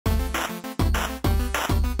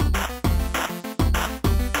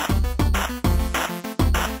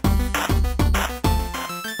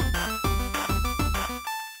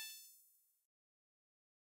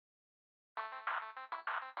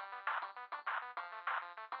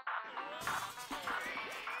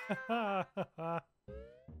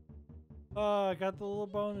Oh, I got the little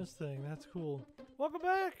bonus thing. That's cool. Welcome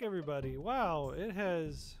back, everybody. Wow, it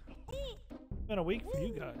has been a week for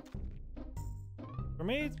you guys. For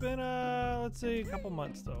me, it's been, let's see, a couple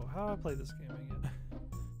months, though. How do I play this game again?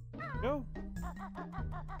 Go.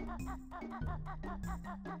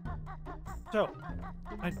 So,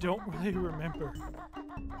 I don't really remember.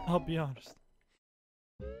 I'll be honest.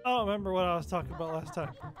 I don't remember what I was talking about last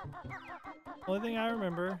time. Only thing I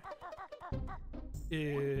remember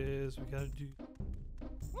is we gotta do.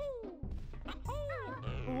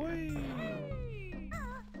 Whee!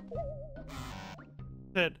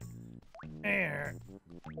 Said, air.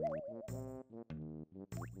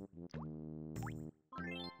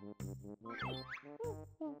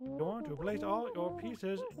 You want to place all your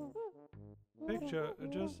pieces in the picture,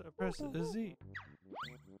 just press Z.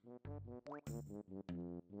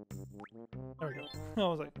 There we go. I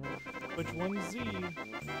was like, which one's Z?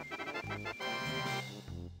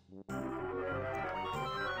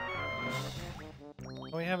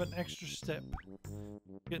 Oh, we have an extra step.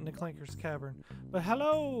 Getting to Clanker's Cavern. But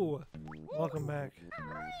hello! Welcome back.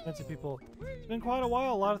 Fancy people. It's been quite a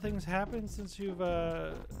while. A lot of things happened since you've,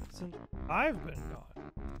 since I've been gone.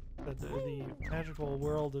 The magical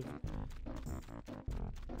world of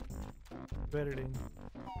editing.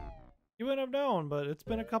 You wouldn't have known, but it's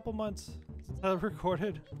been a couple months since I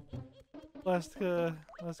recorded last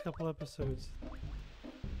couple episodes.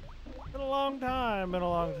 Been a long time,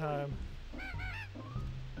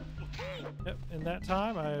 Yep, in that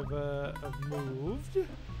time I've moved.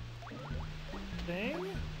 Thing.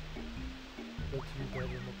 Go to bed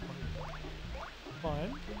in the park.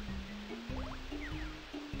 Fine.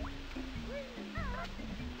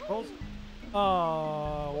 Rolls.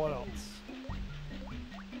 What else?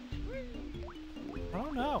 I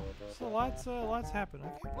don't know. So lots happened.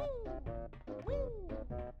 Okay.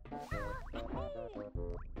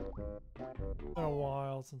 It's been a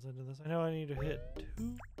while since I did this. I know I need to hit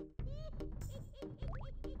 2.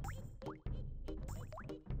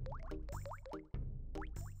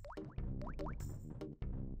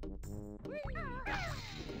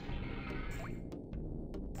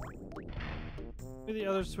 Maybe the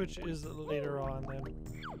other switch is later on then.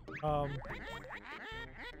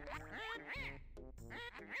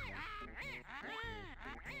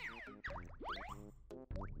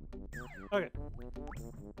 Okay.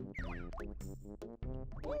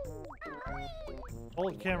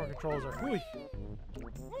 Old camera controls are whooey.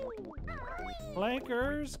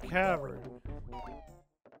 Clanker's Cavern.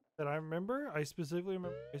 That I remember? I specifically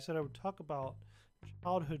remember I said I would talk about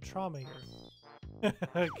childhood trauma here.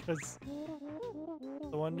 Because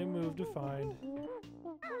the one new move to find.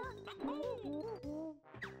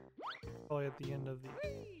 Probably at the end of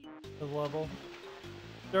the level.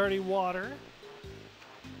 Dirty water.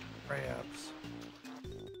 Crabs.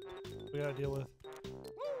 We gotta deal with.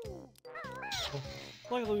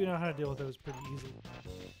 Luckily we know how to deal with those pretty easily.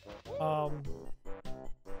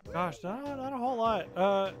 Gosh, not a whole lot.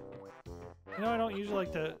 You know, I don't usually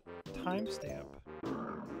like to timestamp.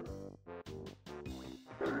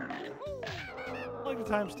 I like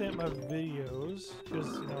to timestamp my videos because,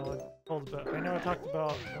 you know, I know I talked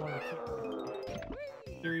about I want to keep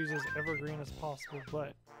the series as evergreen as possible,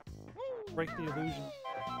 but break the illusion.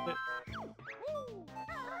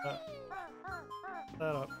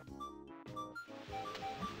 That up.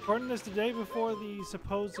 Recording this the day before the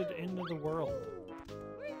supposed end of the world.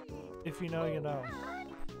 If you know, you know.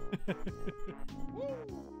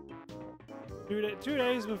 2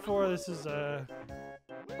 days before this is where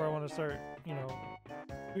I want to start, you know,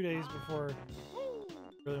 2 days before I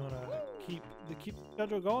really want to keep the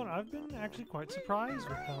schedule going. I've been actually quite surprised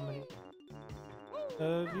with how many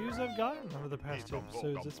views I've gotten over the past 2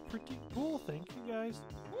 episodes. It's pretty cool. Thank you guys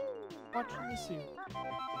for watching this series.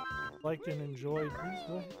 Liked and enjoyed, please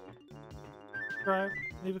go ahead. Subscribe,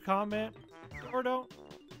 leave a comment, or don't.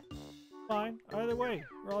 Fine. Either way,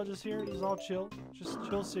 we're all just here. This is all chill. Just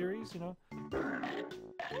chill series, you know.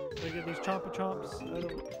 Gotta get these chompy chomps out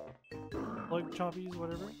of like chompies,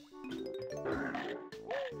 whatever.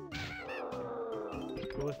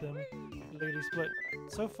 Go with them. Lickety split.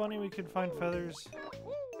 It's so funny we could find feathers.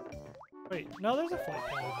 Wait, no, there's a flight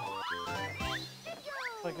pen.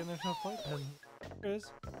 Like, and there's no flight pen. There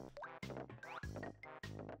is.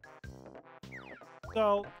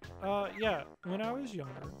 So, yeah, when I was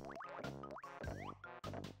younger,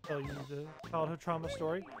 tell you the childhood trauma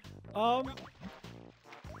story. I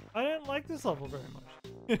didn't like this level very much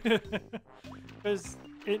because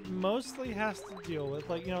it mostly has to deal with,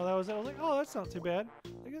 like, you know, I was like, oh, that's not too bad.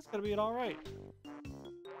 I guess it's gonna be all right.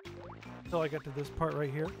 Until I got to this part right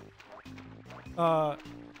here. Uh,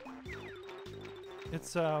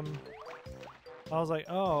 it's I was like,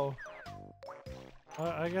 oh,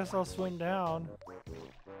 I guess I'll swim down.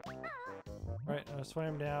 Right, I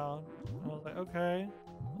swam down. I was like, okay,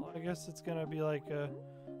 well, I guess it's gonna be like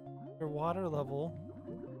your water level,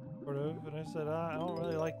 sort of. And I said, I don't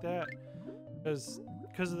really like that because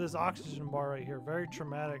of this oxygen bar right here. Very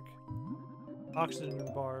traumatic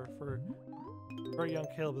oxygen bar for very young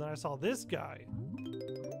Caleb. But then I saw this guy.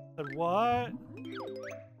 I said, what?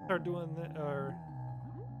 Start doing that, or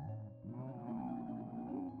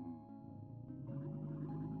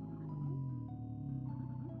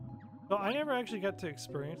so I never actually got to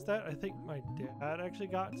experience that. I think my dad actually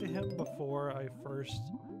got to him before I first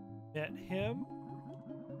met him.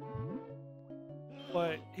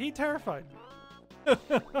 But he terrified me.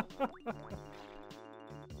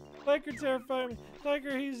 Clanker terrified me.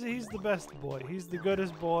 Clanker, he's the best boy. He's the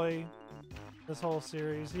goodest boy this whole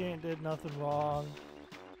series. He ain't did nothing wrong.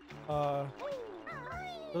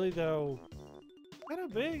 Really though, kind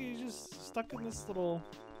of big. He's just stuck in this little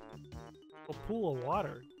pool of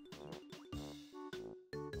water.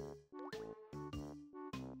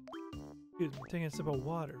 Excuse me, taking a sip of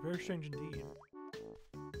water. Very strange indeed.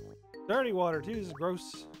 Dirty water too. This is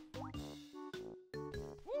gross.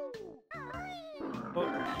 Oh,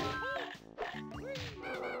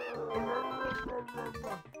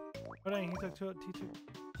 oh dang, he took T2.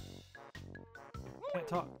 Can't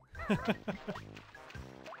talk.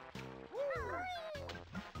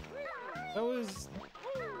 That was...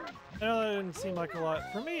 I know that didn't seem like a lot.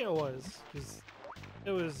 For me it was. Because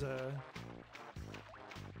it was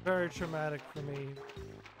very traumatic for me.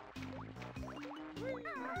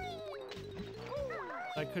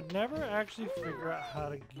 I could never actually figure out how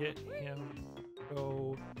to get him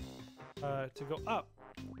to go up.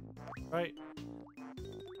 Right?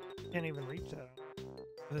 Can't even reach that.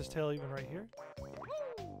 With his tail even right here.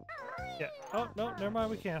 Yeah. Oh, no, never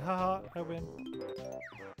mind, we can't. Haha, I win.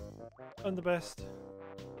 I'm the best.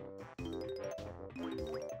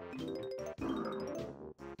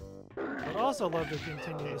 I'd also love to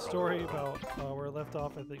continue the story about where it left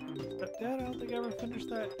off. I think Dad, I don't think I ever finished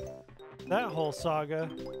that whole saga.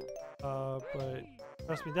 But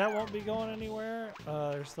trust me, that won't be going anywhere.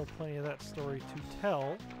 There's still plenty of that story to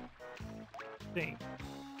tell. I think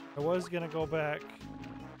I was gonna go back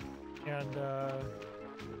and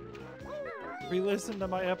re-listen to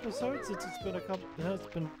my episodes since it's been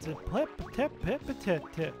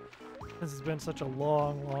since it's been such a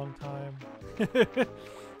long time.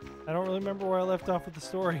 I don't really remember where I left off with the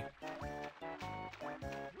story.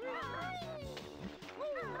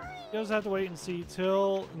 You just have to wait and see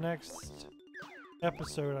till next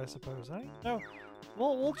episode, I suppose. I don't know.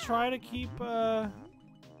 We'll try to keep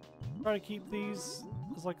these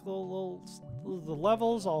as like the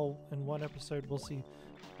levels all in one episode. We'll see what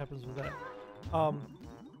happens with that. What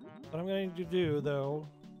I'm going to do though,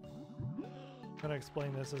 I'm going to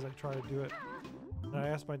explain this as I try to do it. And I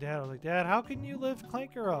asked my dad, I was like, Dad, how can you lift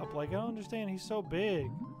Clanker up? Like, I don't understand, he's so big.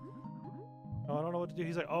 Oh, I don't know what to do.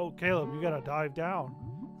 He's like, oh, Caleb, you gotta dive down.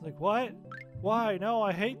 I was like, what? Why? No,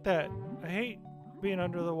 I hate that. I hate being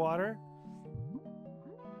under the water.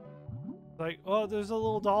 Like, oh, there's a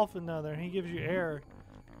little dolphin down there and he gives you air.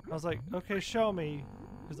 I was like, okay, show me.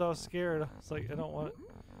 Because I was scared. I was like, I don't want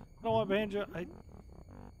Banjo. I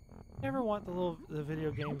never want the video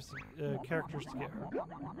games characters to get hurt.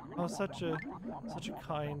 I was such a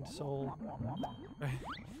kind soul.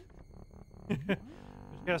 You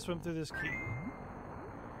gotta swim through this key.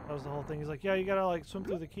 That was the whole thing. He's like, yeah, you gotta like swim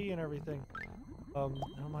through the key and everything. And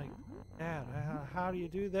I'm like, Dad, how do you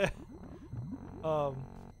do that?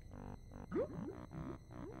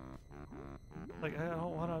 Like, I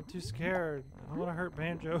don't want to. I'm too scared. I don't want to hurt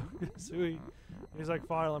Banjo-Kazooie. He's like,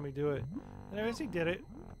 fine, let me do it. And I guess he did it.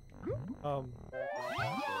 I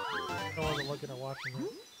wasn't looking or watching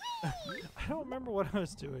it. I don't remember what I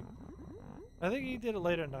was doing. I think he did it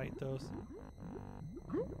late at night though. So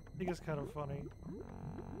I think it's kind of funny.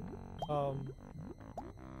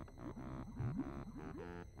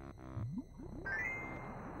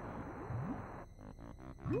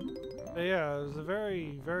 But yeah, it was a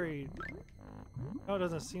very, very... No, it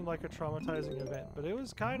doesn't seem like a traumatizing event, but it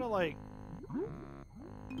was kind of like...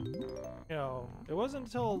 You know, it wasn't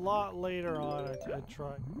until a lot later on I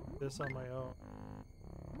tried this on my own.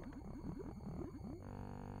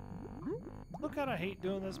 I kind of hate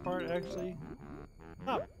doing this part, actually.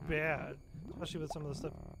 Not bad, especially with some of the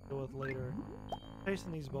stuff we'll deal with later.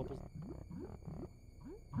 Tasting these bubbles.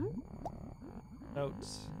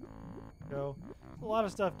 Notes. Go. A lot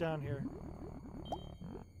of stuff down here.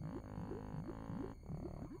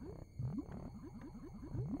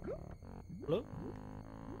 Hello?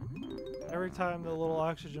 Every time the little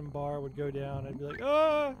oxygen bar would go down, I'd be like,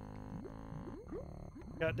 ah!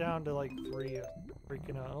 Got down to like 3,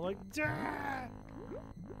 freaking out. I'm like, Dad!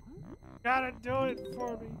 Gotta do it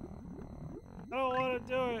for me. I don't want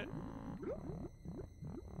to do it.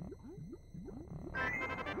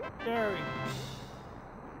 Scary.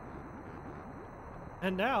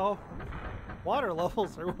 And now, water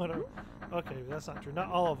levels are one of... Okay, that's not true. Not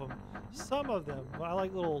all of them. Some of them. I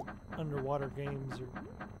like little underwater games or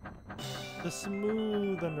the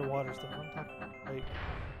smooth underwater stuff. I'm talking about like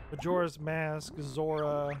Majora's Mask,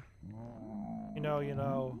 Zora. You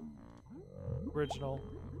know, original.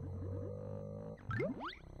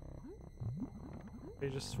 You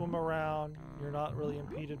just swim around. You're not really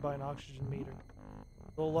impeded by an oxygen meter.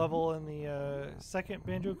 Little level in the second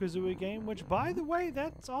Banjo-Kazooie game, which, by the way,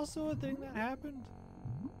 that's also a thing that happened.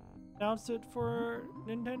 Announced it for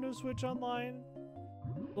Nintendo Switch Online.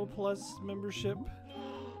 Little Plus membership.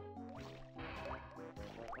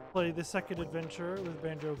 Play the second adventure with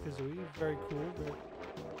Banjo-Kazooie. Very cool. Very...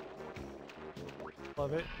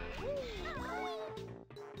 Love it.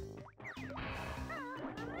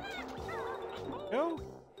 Go!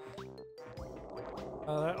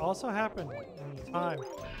 That also happened in time.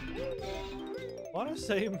 I want to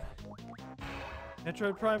say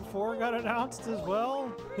Metroid Prime 4 got announced as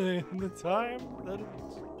well in the time that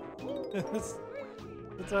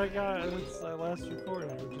it's I got I last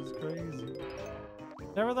recorded, which is crazy.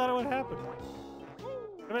 Never thought it would happen.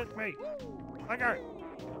 Come at me. I got it.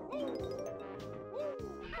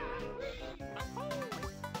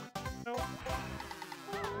 No.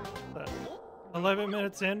 11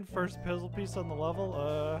 minutes in, first puzzle piece on the level.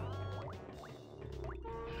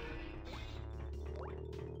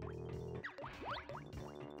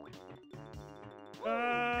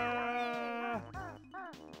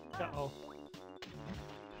 Uh-oh.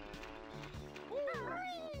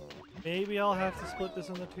 Maybe I'll have to split this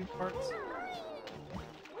into 2 parts.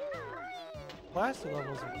 Last 2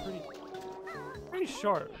 levels are pretty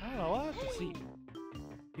short. I don't know, I'll have to see.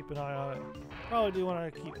 Keep an eye on it. Probably do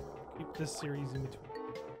want to keep this series in between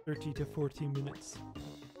 30 to 40 minutes.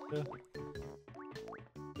 Yeah.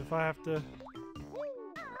 If I have to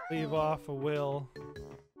leave off a will,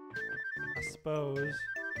 I suppose.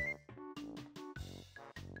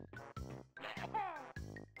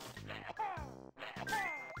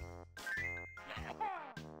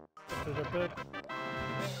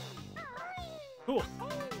 Cool.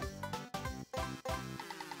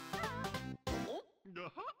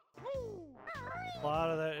 A lot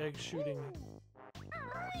of that egg shooting.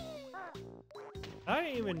 I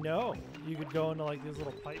didn't even know you could go into like these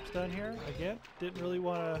little pipes down here. Again, didn't really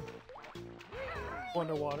want to go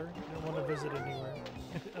underwater. Didn't want to visit anywhere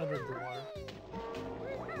under the water.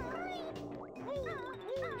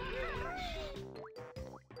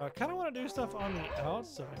 I kind of want to do stuff on the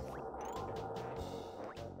outside,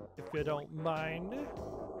 if you don't mind.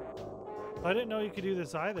 I didn't know you could do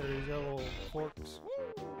this either. These little forks,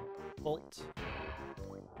 bolts,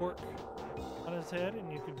 fork on his head,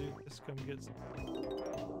 and you could do this. Come get some.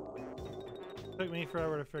 Took me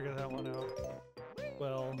forever to figure that one out.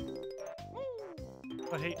 Well,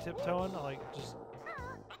 I hate tiptoeing. I like just.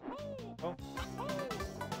 Oh.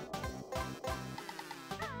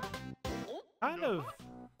 Kind of.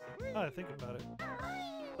 Now that I think about it.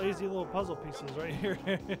 Lazy little puzzle pieces right here.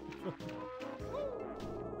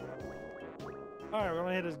 Alright, we're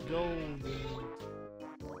gonna hit his gold.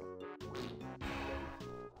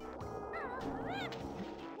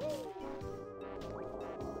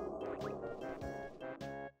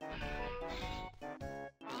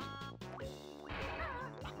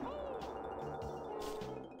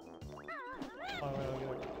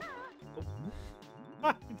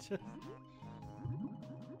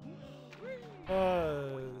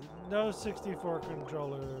 No 64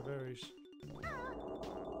 controller, very.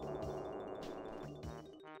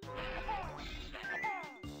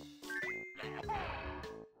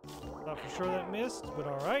 Not for sure that missed, but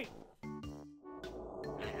all right.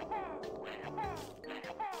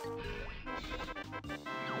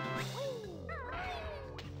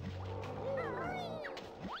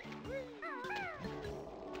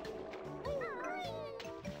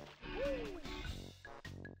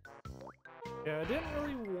 Yeah, I didn't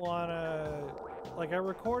really want to, like, I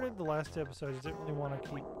recorded the last 2 episodes, didn't really want to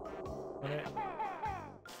keep on it.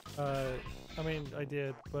 I mean, I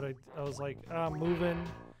did, but I was like, I'm moving,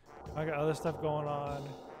 I got other stuff going on,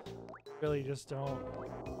 really just don't.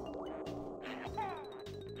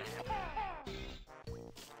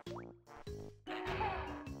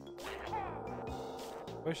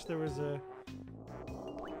 Wish there was a...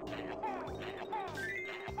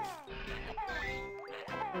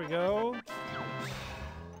 we go.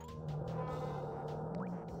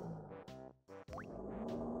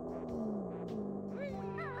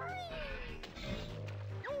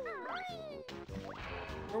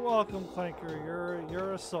 You're welcome, Clanker.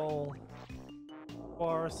 You're a soul. You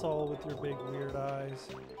are a soul with your big weird eyes.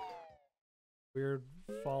 Weird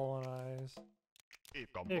fallen eyes.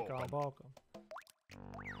 Welcome.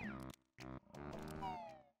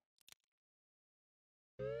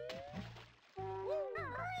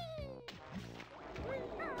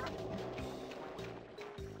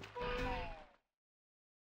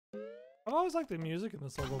 I've always liked the music in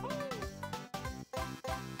this level.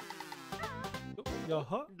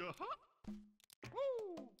 Yaha.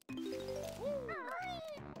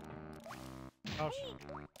 Ouch.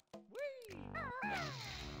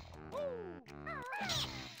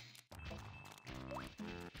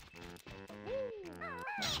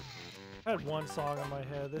 I had one song in my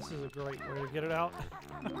head. This is a great way to get it out.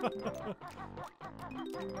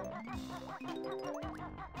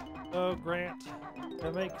 Oh, Grant.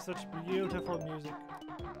 They make such beautiful music.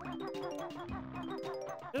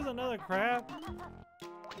 There's another crab.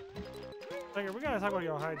 Okay, we gotta talk about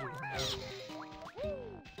your hygiene.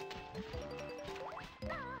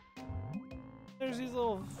 There's these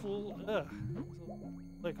little fool.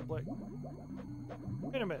 Blake.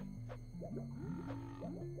 Wait a minute.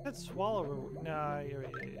 That swallow. Nah, yeah.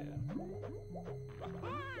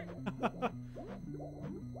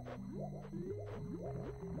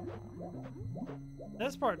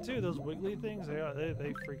 That's part two. Those wiggly things.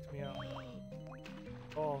 They freaked me out.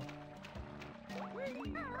 Oh.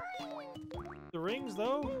 The rings,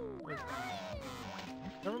 though?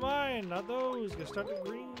 Never mind, not those. Get started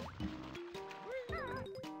green.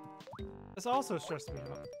 This also stressed me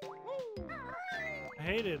out. I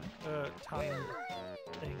hated time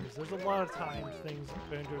things. There's a lot of timed things in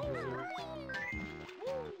Banjo-Kazooie.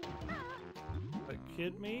 But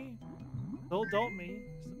kid me? Still adult me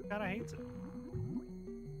kind of hates it.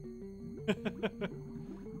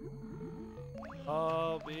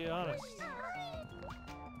 I'll be honest.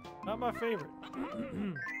 Not my favorite.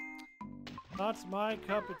 Not my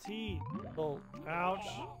cup of tea. Oh, ouch.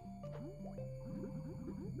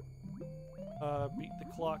 Beat the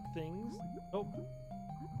clock things. Nope.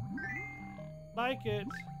 Like it.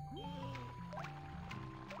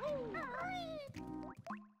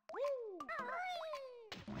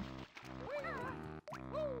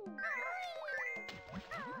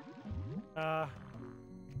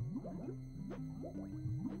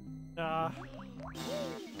 Nah.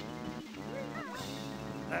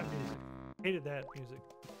 That music. Hated that music.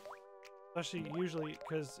 Especially usually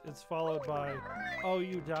because it's followed by, oh,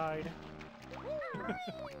 you died.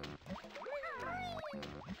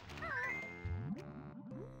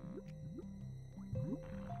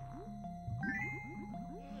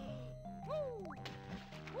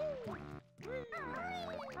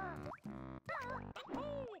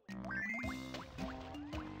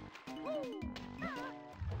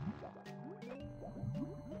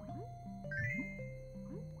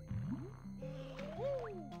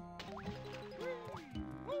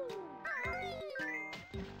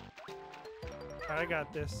 I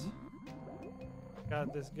got this.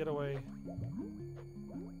 Got this. Get away.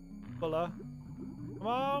 Bulla. Come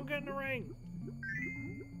on, get in the ring.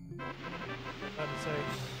 Nothing to say.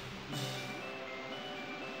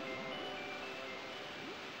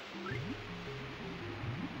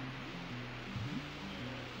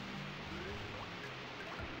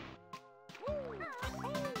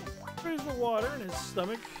 Freeze the water in his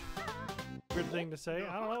stomach. Weird thing to say.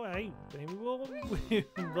 I don't know. Hey, maybe we'll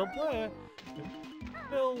play.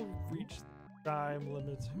 We'll reach time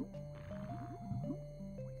limits.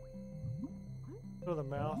 Go to the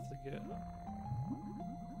mouth to get.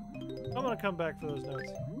 I'm gonna come back for those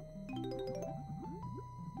notes.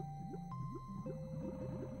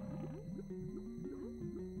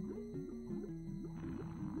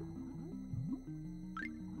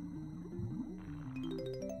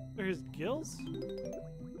 Are his gills?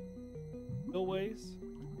 Gillways?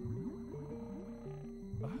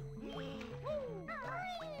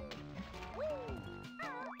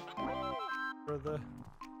 For the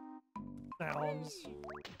sounds,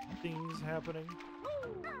 things happening.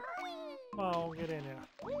 Oh, get in here.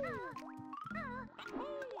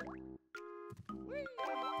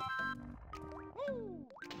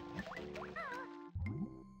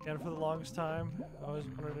 And for the longest time, I always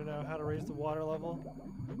wanted to know how to raise the water level.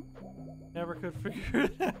 Never could figure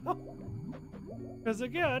it out. Because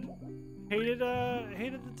again, hated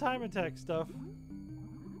the time attack stuff.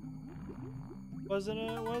 Wasn't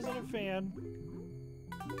a fan.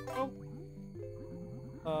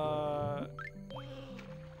 Oh.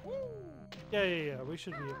 Yeah. We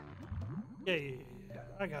should be. Yeah.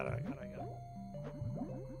 I got it.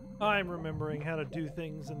 I'm remembering how to do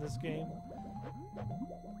things in this game.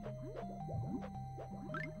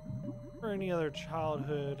 Or any other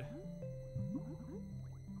childhood.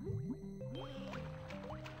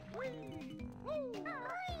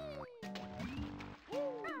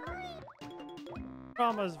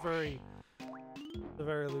 Trauma is a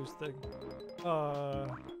very loose thing.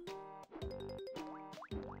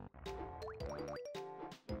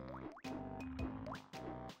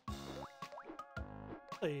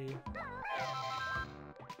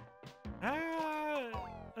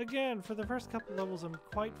 Again, for the first couple levels, I'm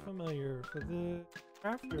quite familiar. For the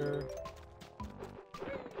after,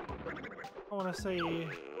 I want to say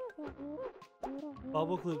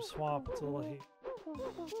Bubble Gloop Swamp. It's a little heat.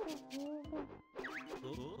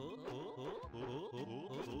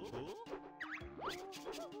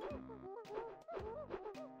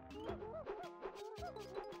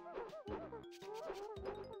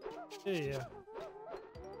 Yeah.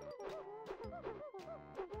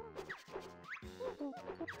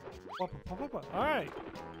 All right.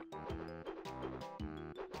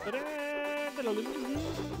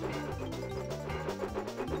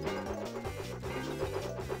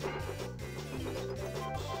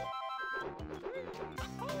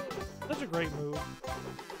 Such a great move.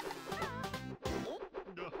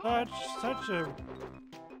 Such a.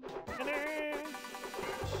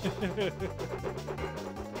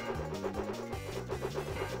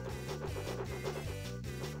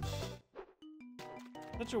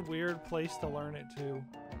 Such a weird place to learn it too.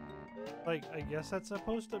 Like, I guess that's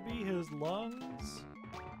supposed to be his lungs?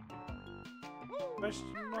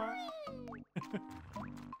 Question mark?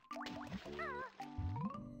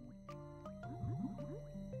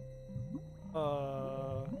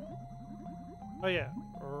 Oh yeah,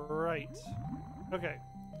 right. Okay.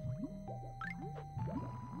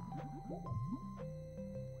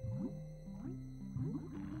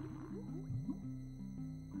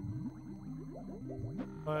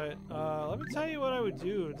 But, let me tell you what I would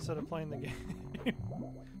do instead of playing the game.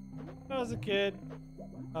 When I was a kid,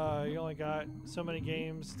 you only got so many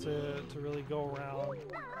games to really go around.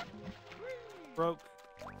 Broke.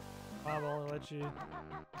 Mom only let you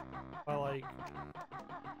by like...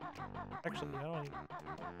 Actually, I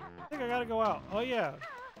think I gotta go out. Oh yeah.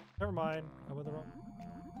 Never mind. I went the wrong...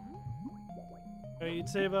 You know, you'd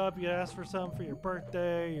save up, you'd ask for something for your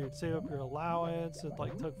birthday, you'd save up your allowance. It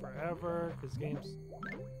like took forever because games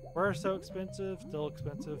were so expensive, still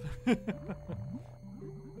expensive.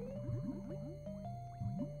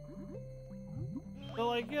 So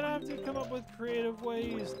like you'd have to come up with creative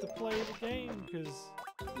ways to play the game because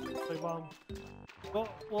like mom,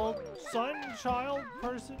 well son, child,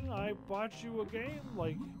 person, I bought you a game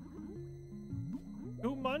like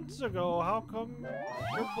 2 months ago. How come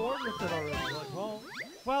you're bored with it already? Like,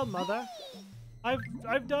 well, mother,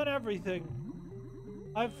 I've done everything.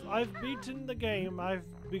 I've beaten the game. I've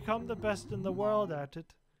become the best in the world at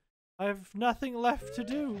it. I've nothing left to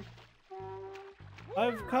do.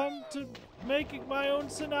 I've come to making my own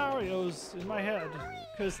scenarios in my head,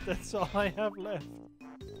 because that's all I have left.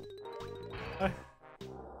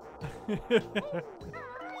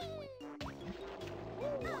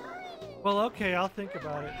 Well, okay, I'll think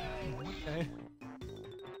about it. Okay.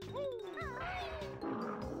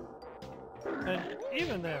 And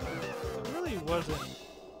even then, it really wasn't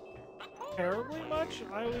terribly much.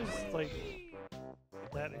 I was like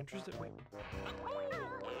that interested. Wait.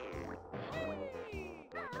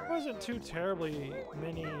 There wasn't too terribly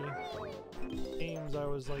many games I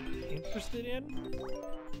was like interested in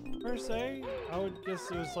per se. I would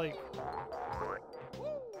guess it was like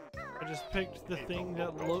I just picked the thing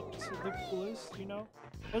that looked the coolest, you know?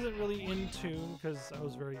 Wasn't really in tune because I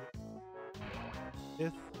was very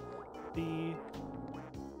with the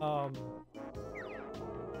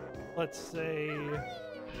let's say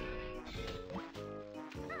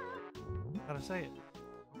how to say it.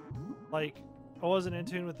 Like I wasn't in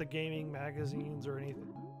tune with the gaming magazines or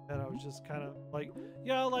anything. And I was just kind of like,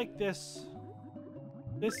 yeah, I like this.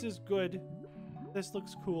 This is good. This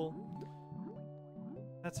looks cool.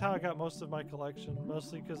 That's how I got most of my collection.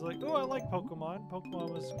 Mostly because like, oh, I like Pokemon.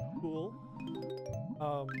 Pokemon was cool.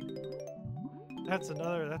 That's a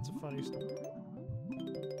funny story.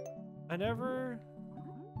 I never,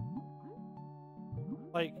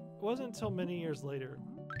 like, it wasn't until many years later,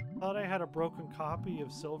 I thought I had a broken copy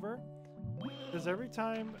of Silver. Because every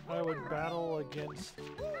time I would battle against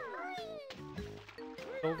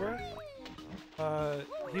Silver,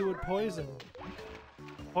 he would poison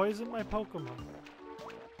my Pokemon.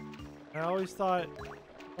 I always thought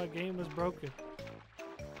my game was broken.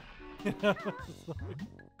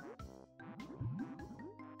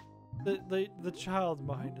 The child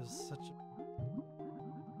mind is such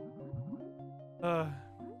a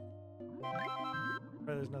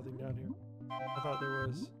there's nothing down here. I thought there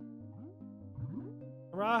was.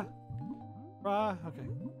 Hurrah! Hurrah! Okay.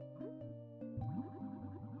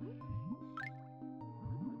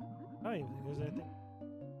 I don't even think there's anything.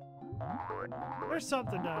 There's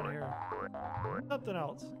something down here. Something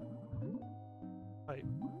else. Pipe.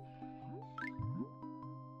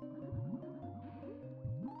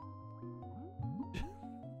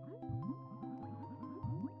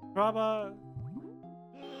 Drama.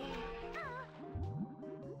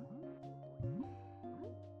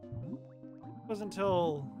 It wasn't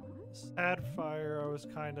until Sadfire I was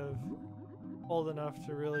kind of old enough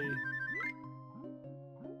to really.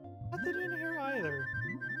 Nothing in here either.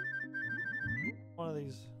 One of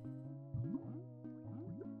these.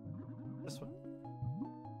 This one.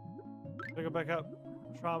 Gotta go back up.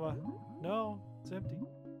 Trauma. No, it's empty.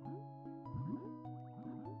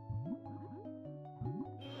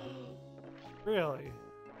 Really?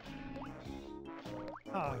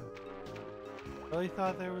 Huh. Really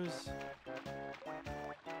thought there was.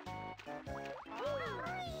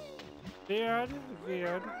 Weird,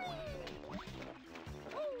 weird.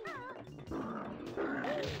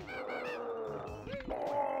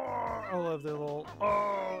 I love their little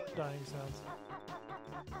dying sounds.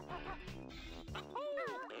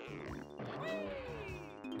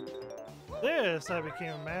 This I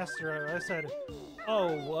became a master of. I said,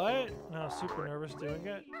 oh, what? And I was super nervous doing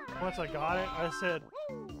it. Once I got it, I said,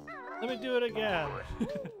 let me do it again.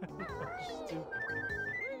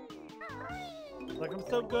 Like, I'm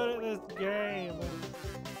so good at this game.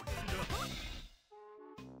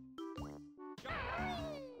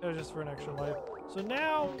 It was just for an extra life. So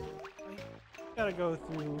now, I gotta go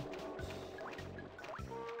through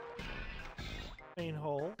main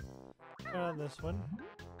hole. And on this one.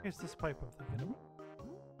 Here's this pipe I'm thinking of.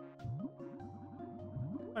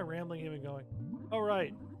 Where am I rambling even going? Oh,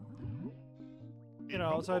 right. You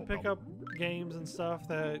know, so I'd pick up games and stuff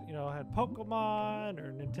that, you know, had Pokemon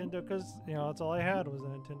or Nintendo, because, you know, that's all I had was a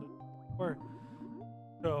Nintendo.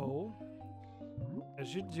 So,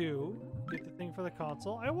 as you do, get the thing for the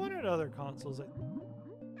console. I wanted other consoles.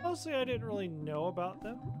 Mostly I didn't really know about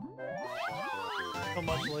them so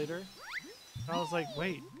much later. I was like,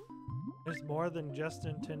 wait, there's more than just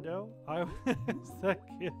Nintendo? I was that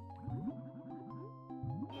kid.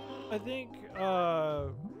 I think,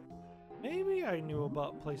 maybe I knew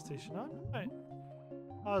about PlayStation. I'm not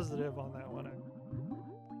positive on that one.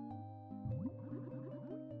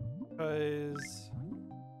 Because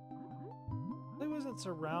I wasn't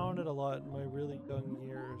surrounded a lot in my really young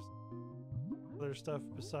years. Other stuff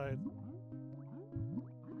besides.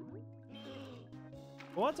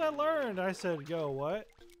 But once I learned, I said, yo, what?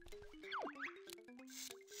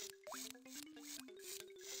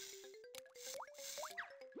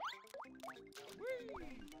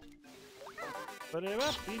 But it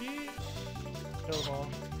up, BD. Kill them all.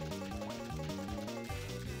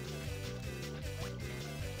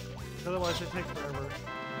 Otherwise, they take forever.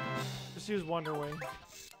 Just use Wonder Wing.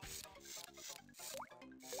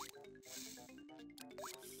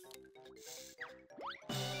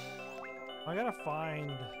 I gotta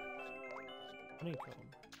find honeycomb.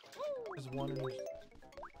 There's one in each.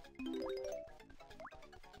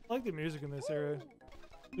 I like the music in this area.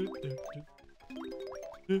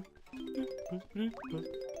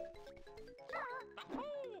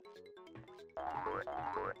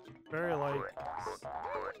 Very like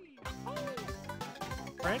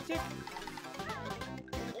frantic.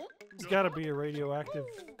 It's gotta be a radioactive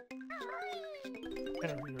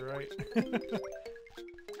generator, right?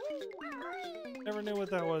 Never knew what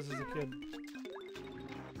that was as a kid.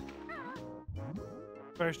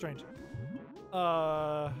 Very strange. Did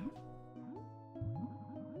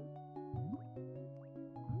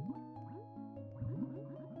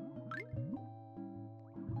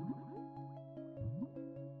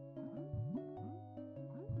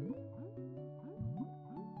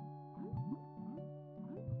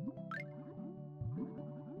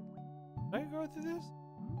I go through this?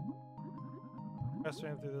 I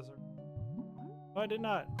swam through this. No, I did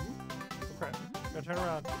not. Oh, crap. Gotta turn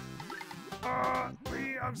around.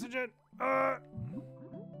 Free oxygen!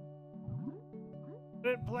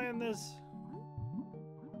 Didn't plan this.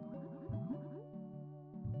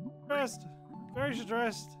 Stressed. Very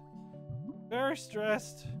stressed. Very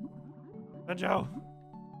stressed. Banjo.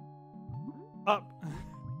 Up.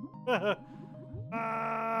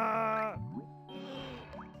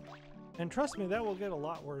 And trust me, that will get a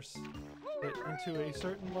lot worse. Get into a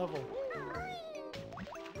certain level.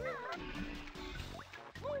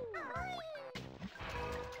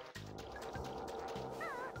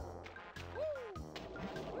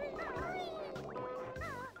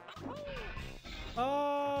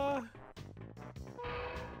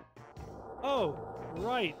 Oh,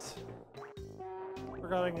 right.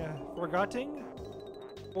 Forgetting?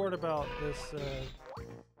 Bored about this,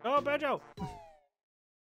 Oh, Banjo!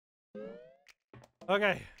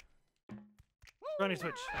 Okay. Running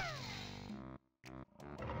switch.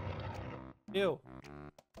 Ew.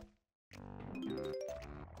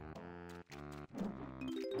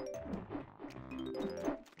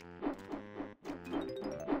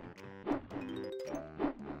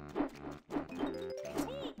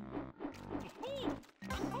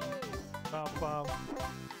 Bum.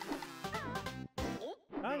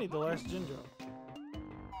 I need the last Jinjo.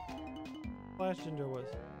 Last Jinjo was.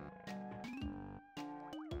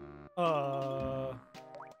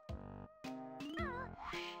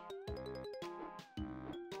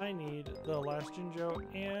 I need the last Jinjo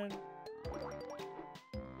and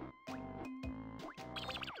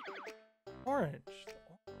orange.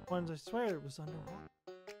 The ones I swear it was underwater.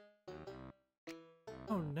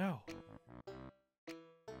 Oh no.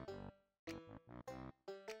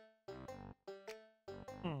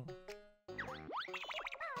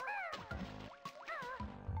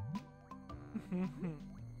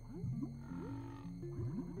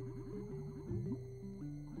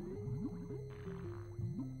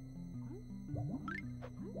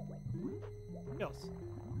 Else.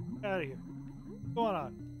 Out of here. What's going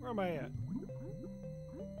on? Where am I at?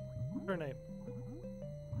 What's her name?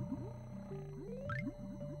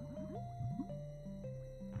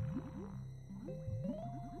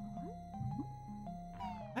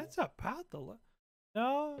 That's about the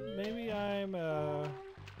no, maybe I'm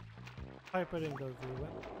type it in go through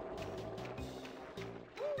it.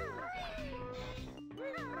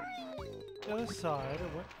 The other side,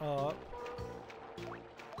 it went up.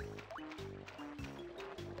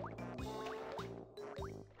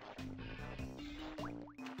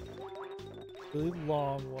 Really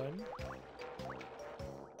long one.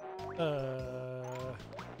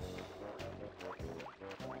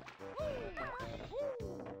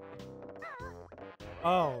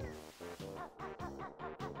 Oh.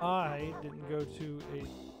 I didn't go to a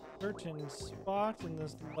certain spot in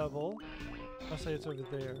this level. I'll say it's over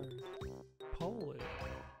there. Pole it.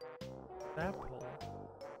 That pole.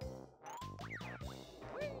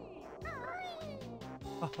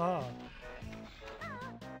 Haha.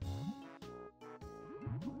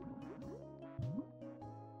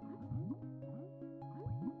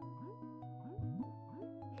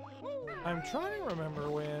 I'm trying to remember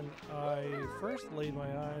when I first laid my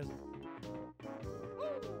eyes.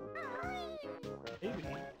 Maybe.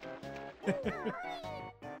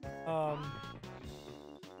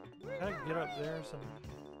 Gotta get up there some.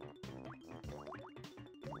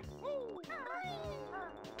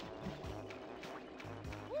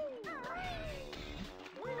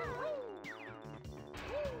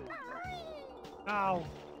 Ow!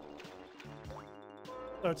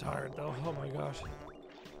 So tired though. Oh my gosh.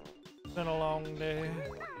 It's been a long day.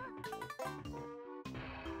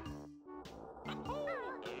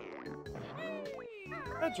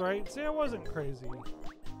 That's right. See, I wasn't crazy.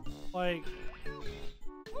 Like,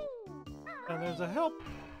 and there's a help.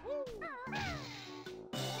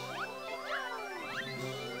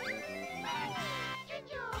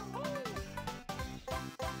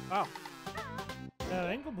 Wow. That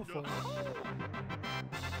angle before.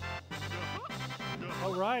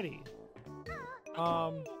 Alrighty.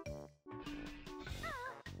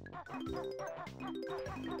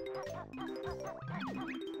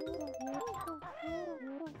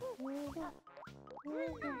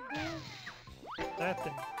 That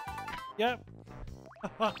thing. Yep.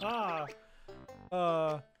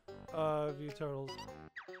 View turtles.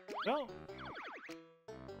 No.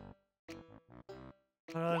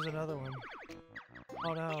 Oh no, there's another one.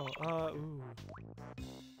 Oh no. Ooh.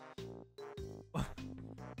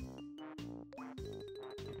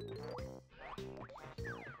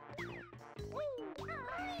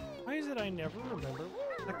 Why is it I never remember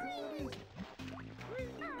what it is?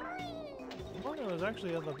 Oh no, it was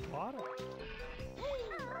actually at the bottom.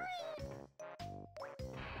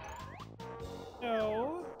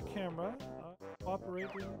 No, camera,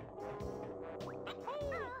 operating.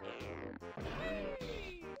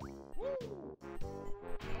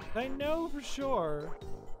 I know for sure.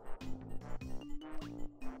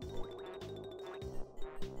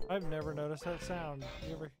 I've never noticed that sound.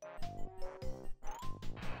 You ever?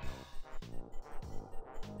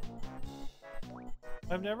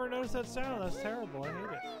 I've never noticed that sound. That's terrible. I hate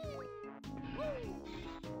it.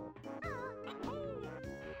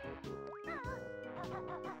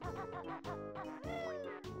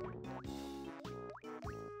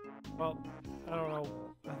 Well, I don't know.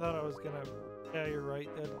 I thought I was gonna. Yeah, you're right.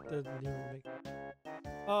 That doesn't even make.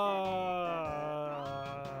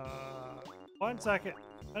 1 second.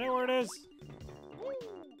 I know where it is.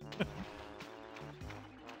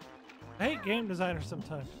 I hate game designers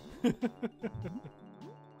sometimes.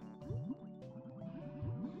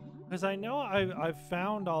 Because I know I've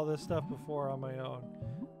found all this stuff before on my own.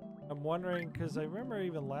 I'm wondering, because I remember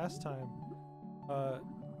even last time,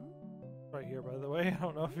 right here by the way, I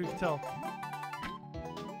don't know if you can tell.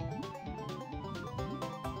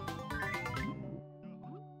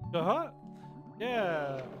 Uh-huh.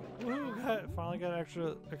 Yeah. Woohoo, finally got an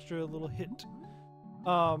extra little hit.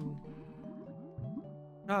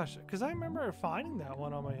 Gosh, because I remember finding that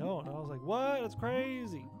one on my own. I was like, what? That's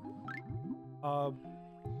crazy.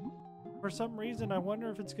 For some reason, I wonder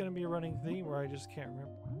if it's going to be a running theme where I just can't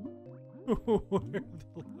remember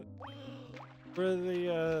where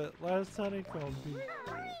the last honeycomb be.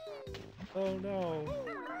 Oh no.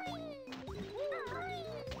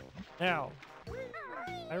 Now,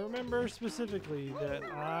 I remember specifically that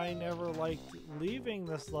I never liked leaving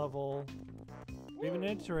this level, even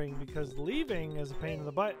entering, because leaving is a pain in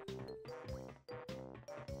the butt.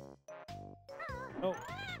 Oh.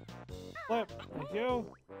 Flip. Thank you.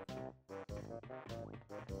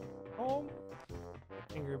 Home.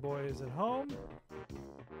 Angry Boy is at home.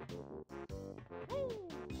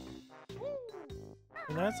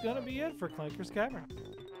 And that's gonna be it for Clanker's Cavern.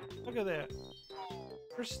 Look at that.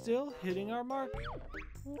 We're still hitting our mark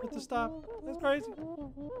with the stop. That's crazy.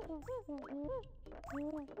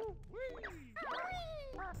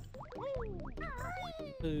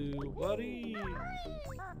 Ooh, buddy.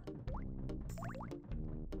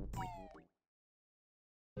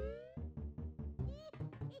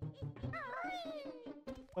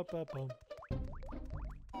 I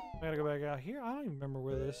gotta go back out here. I don't even remember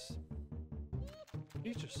where this.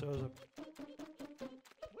 He just shows up.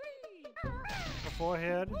 Her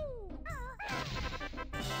forehead.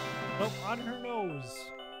 Nope, on her nose.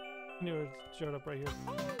 I knew it showed up right here.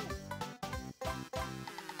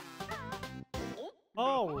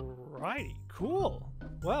 Alrighty, cool.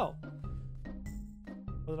 Well,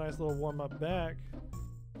 that was a nice little warm up back.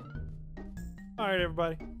 Alright,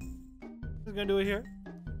 everybody. That's gonna do it here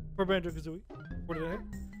for Banjo-Kazooie for today.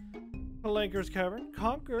 Clanker's Cavern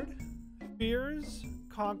conquered. Fears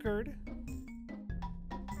conquered.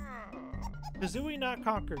 Kazooie not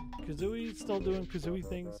conquered. Kazooie still doing Kazooie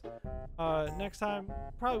things. Next time,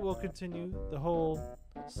 probably will continue the whole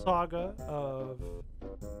saga of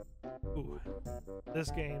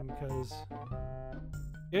this game, because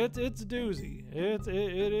it's a doozy. It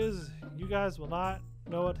is. You guys will not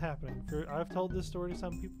know what's happening. I've told this story to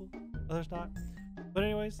some people, others not. But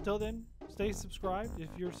anyways, till then, stay subscribed if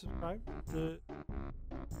you're subscribed to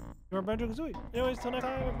your Banjo-Kazooie. Anyways, till next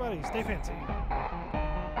time, everybody, stay fancy.